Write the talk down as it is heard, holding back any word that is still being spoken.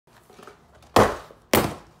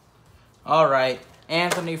Alright,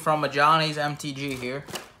 Anthony from Johnny's MTG here.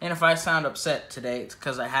 And if I sound upset today, it's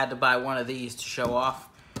because I had to buy one of these to show off.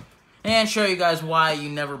 And show you guys why you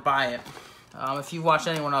never buy it. If you've watched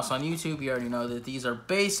anyone else on YouTube, you already know that these are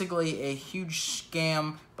basically a huge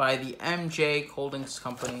scam by the MJHoldings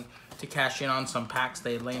company to cash in on some packs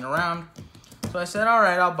they had laying around. So I said,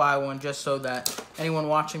 alright, I'll buy one just so that anyone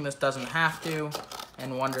watching this doesn't have to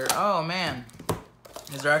and wonder, oh man,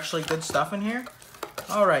 is there actually good stuff in here?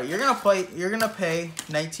 Alright, you're gonna pay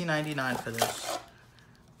 $19.99 for this.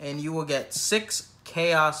 And you will get 6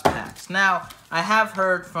 Chaos packs. Now, I have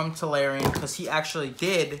heard from Talarian, because he actually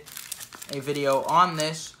did a video on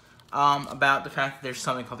this, about the fact that there's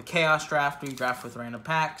something called the Chaos Draft, where you draft with random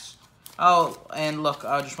packs. Oh, and look,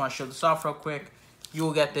 I just want to show this off real quick. You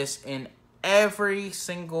will get this in every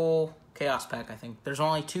single Chaos pack, I think. There's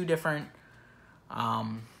only 2 different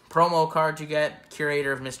promo cards you get,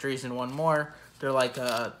 Curator of Mysteries and one more. They're like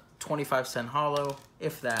a 25-cent holo,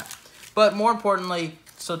 if that. But more importantly,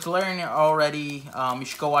 so Talarian already, you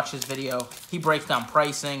should go watch his video. He breaks down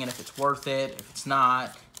pricing and if it's worth it, if it's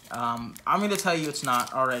not. I'm going to tell you it's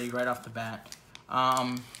not already right off the bat.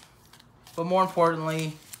 But more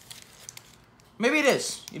importantly, maybe it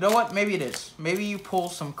is. You know what? Maybe it is. Maybe you pull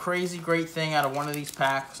some crazy great thing out of one of these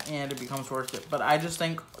packs and it becomes worth it. But I just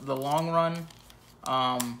think the long run,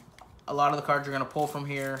 a lot of the cards you're going to pull from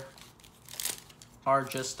here are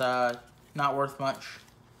just not worth much.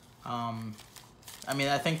 I mean,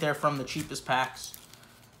 I think they're from the cheapest packs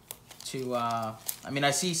to, I mean,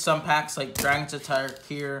 I see some packs like Dragon's Attack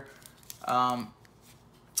here, or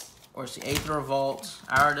it's the Aether Revolt,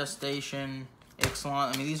 Arada Station,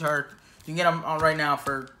 Ixalan. I mean, these are, you can get them right now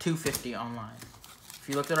for $2.50 online. If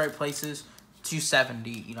you look at the right places,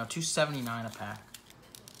 $2.70, you know, $2.79 a pack.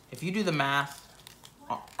 If you do the math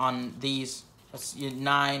on these, that's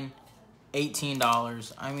 $9,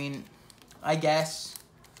 $18. I mean, I guess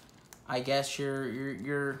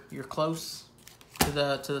you're close to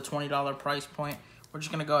the $20 price point. We're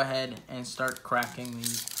just gonna go ahead and start cracking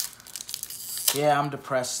these. Yeah, I'm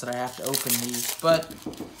depressed that I have to open these, but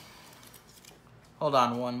hold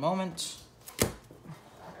on one moment.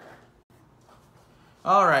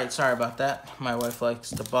 All right, sorry about that. My wife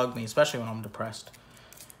likes to bug me, especially when I'm depressed.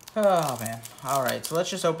 Oh man. All right, so let's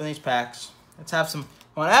just open these packs. Let's have some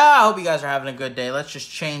fun. I hope you guys are having a good day. Let's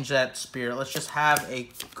just change that spirit. Let's just have a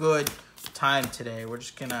good time today. We're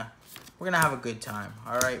gonna have a good time.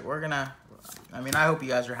 All right, I mean, I hope you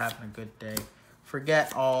guys are having a good day.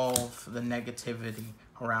 Forget all the negativity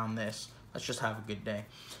around this. Let's just have a good day.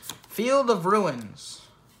 Field of Ruins,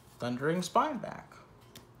 Thundering Spineback,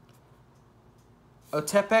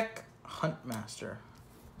 Otepec Huntmaster,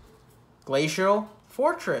 Glacial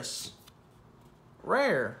Fortress,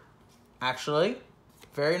 rare. Actually,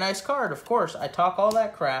 very nice card, of course. I talk all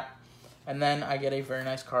that crap, and then I get a very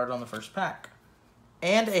nice card on the first pack.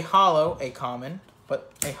 And a holo, a common,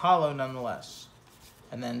 but a holo nonetheless.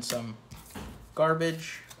 And then some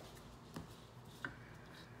garbage.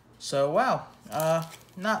 So, wow.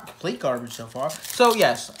 Not complete garbage so far. So,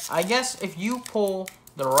 yes, I guess if you pull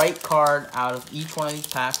the right card out of each one of these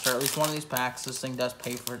packs, or at least one of these packs, this thing does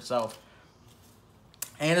pay for itself.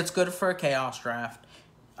 And it's good for a Chaos Draft.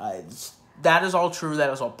 That is all true.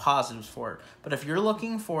 That is all positives for it. But if you're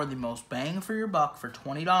looking for the most bang for your buck for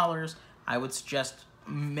 $20, I would suggest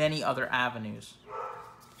many other avenues.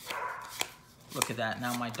 Look at that.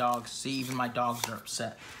 Now my dogs, see, even my dogs are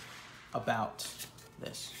upset about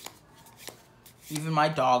this. Even my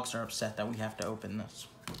dogs are upset that we have to open this.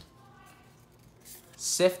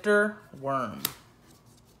 Sifter Worm.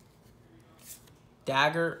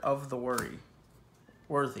 Dagger of the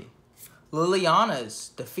Worthy. Liliana's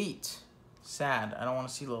Defeat. Sad. I don't want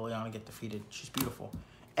to see Liliana get defeated. She's beautiful.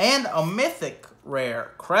 And a mythic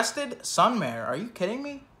rare. Crested Sunmare. Are you kidding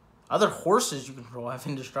me? Other horses you control have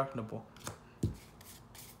indestructible.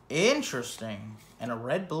 Interesting. And a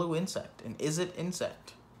red-blue insect. And is it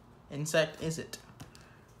insect? Insect is it?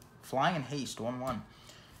 Flying in Haste. 1/1.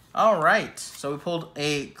 Alright. So we pulled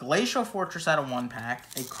a Glacial Fortress out of one pack.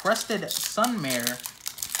 A Crested Sunmare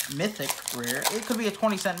mythic rare. It could be a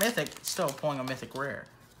 20-cent mythic. Still pulling a mythic rare.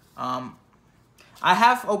 I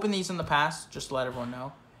have opened these in the past, just to let everyone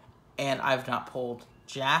know, and I've not pulled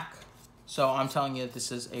Jack, so I'm telling you that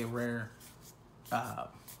this is a rare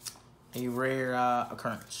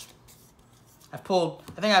occurrence. I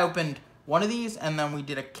think I opened one of these, and then we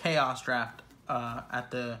did a Chaos Draft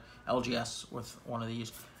at the LGS with one of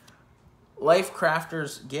these. Life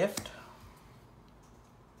Crafter's Gift.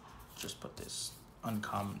 Just put this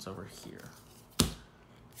uncommons over here.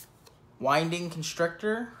 Winding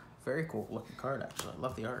Constrictor. Very cool looking card, actually. I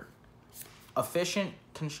love the art. Efficient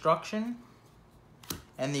Construction,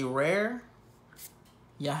 and the rare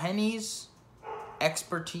Yugioh's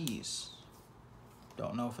Expertise.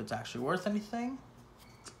 Don't know if it's actually worth anything.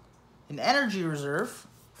 An energy reserve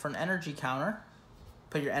for an energy counter.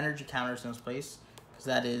 Put your energy counters in this place,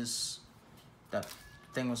 because that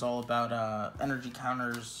thing was all about energy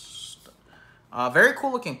counters. Very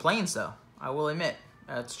cool looking planes though, I will admit.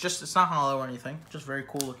 It's not hollow or anything, just very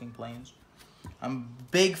cool looking planes. I'm a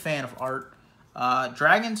big fan of art.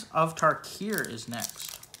 Dragons of Tarkir is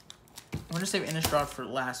next. I'm gonna save Innistrad for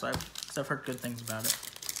last, because I've heard good things about it.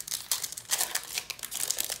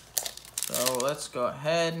 So let's go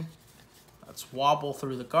ahead. Let's wobble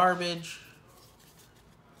through the garbage.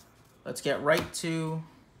 Let's get right to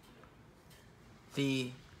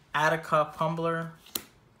the Attica Pumbler,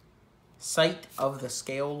 Sight of the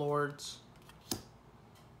Scale Lords,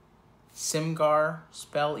 Simgar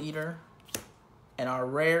Spell Eater, and our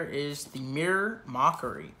rare is the Mirror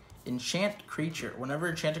Mockery. Enchant creature. Whenever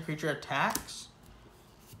enchanted creature attacks,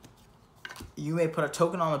 you may put a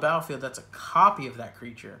token on the battlefield that's a copy of that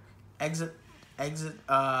creature. Exile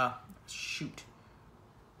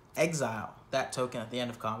that token at the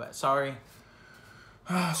end of combat. Sorry,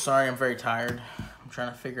 I'm very tired. I'm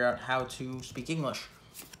trying to figure out how to speak English.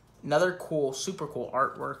 Another cool, super cool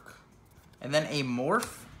artwork. And then a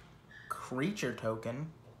morph creature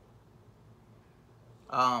token.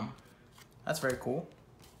 That's very cool.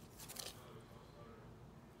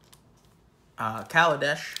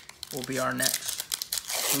 Kaladesh will be our next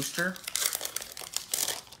booster.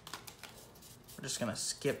 We're just gonna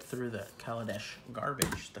skip through the Kaladesh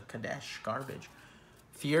garbage, the Kadesh garbage.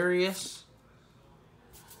 Furious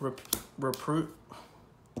Recruit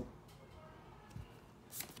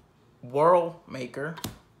Whirl Maker.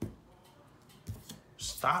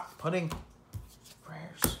 Stop putting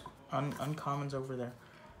rares uncommons over there.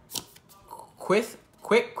 Quick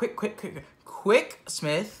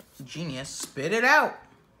Smith Genius, spit it out.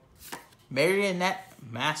 Marionette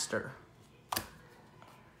Master.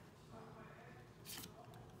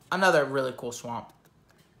 Another really cool swamp.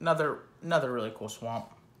 Another really cool swamp.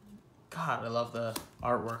 God, I love the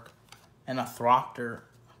artwork. And a Thropter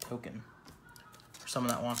token. For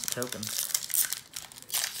someone that wants a token.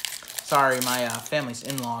 Sorry, my family's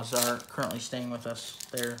in-laws are currently staying with us.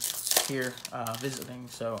 They're here visiting,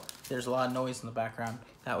 so there's a lot of noise in the background.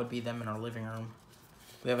 That would be them in our living room.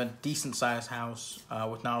 We have a decent-sized house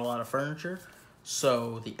with not a lot of furniture,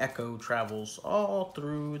 so the echo travels all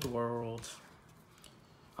through the world.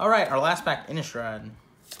 All right, our last pack, Innistrad.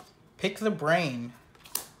 Pick the brain.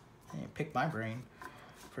 Pick my brain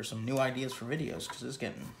for some new ideas for videos, because it's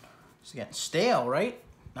getting stale, right?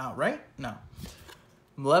 No, right? No.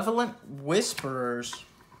 Malevolent Whisperers.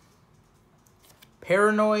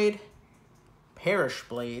 Paranoid Perish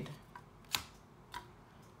Blade.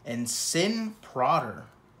 And Sin Prodder.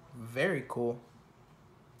 Very cool.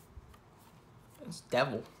 It's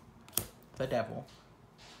Devil. The Devil.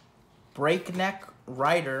 Breakneck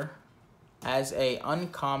Rider as a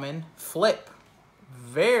uncommon flip.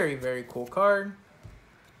 Very, very cool card.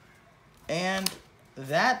 And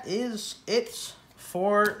that is it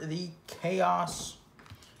for the Chaos.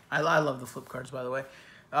 I love the flip cards, by the way.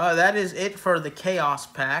 That is it for the Chaos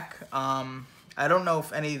pack. I don't know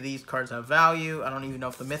if any of these cards have value. I don't even know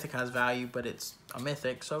if the Mythic has value, but it's a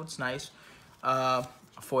Mythic, so it's nice. A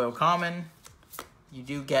foil common. You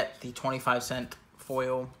do get the 25-cent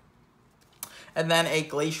foil. And then a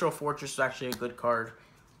Glacial Fortress is actually a good card.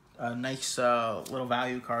 A nice little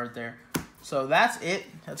value card there. So that's it.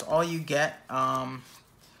 That's all you get.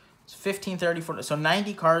 It's 15, 30, 40. So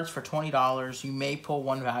 90 cards for $20. You may pull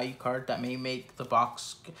one value card that may make the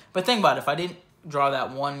box. But think about it. If I didn't draw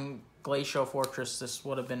that one Glacial Fortress, this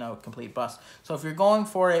would have been a complete bust. So if you're going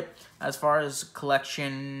for it as far as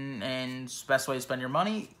collection and best way to spend your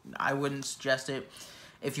money, I wouldn't suggest it.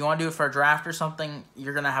 If you want to do it for a draft or something,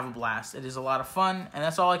 you're going to have a blast. It is a lot of fun, and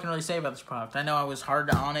that's all I can really say about this product. I know I was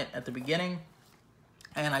hard on it at the beginning,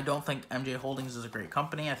 and I don't think MJHoldings is a great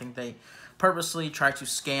company. I think they purposely try to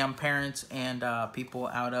scam parents and people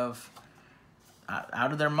out of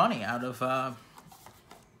their money,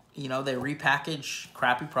 you know, they repackage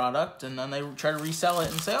crappy product and then they try to resell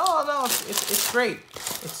it and say, oh no, it's great,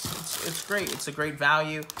 it's great, it's a great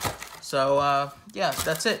value. So yeah,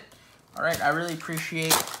 that's it. All right, I really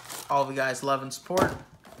appreciate all of you guys' love and support.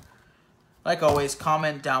 Like always,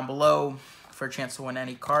 comment down below for a chance to win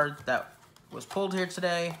any card that was pulled here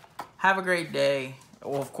today. Have a great day.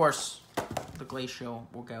 Well, of course, the Glacial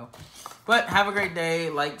will go. But have a great day.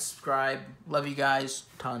 Like, subscribe. Love you guys.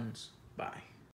 Tons. Bye.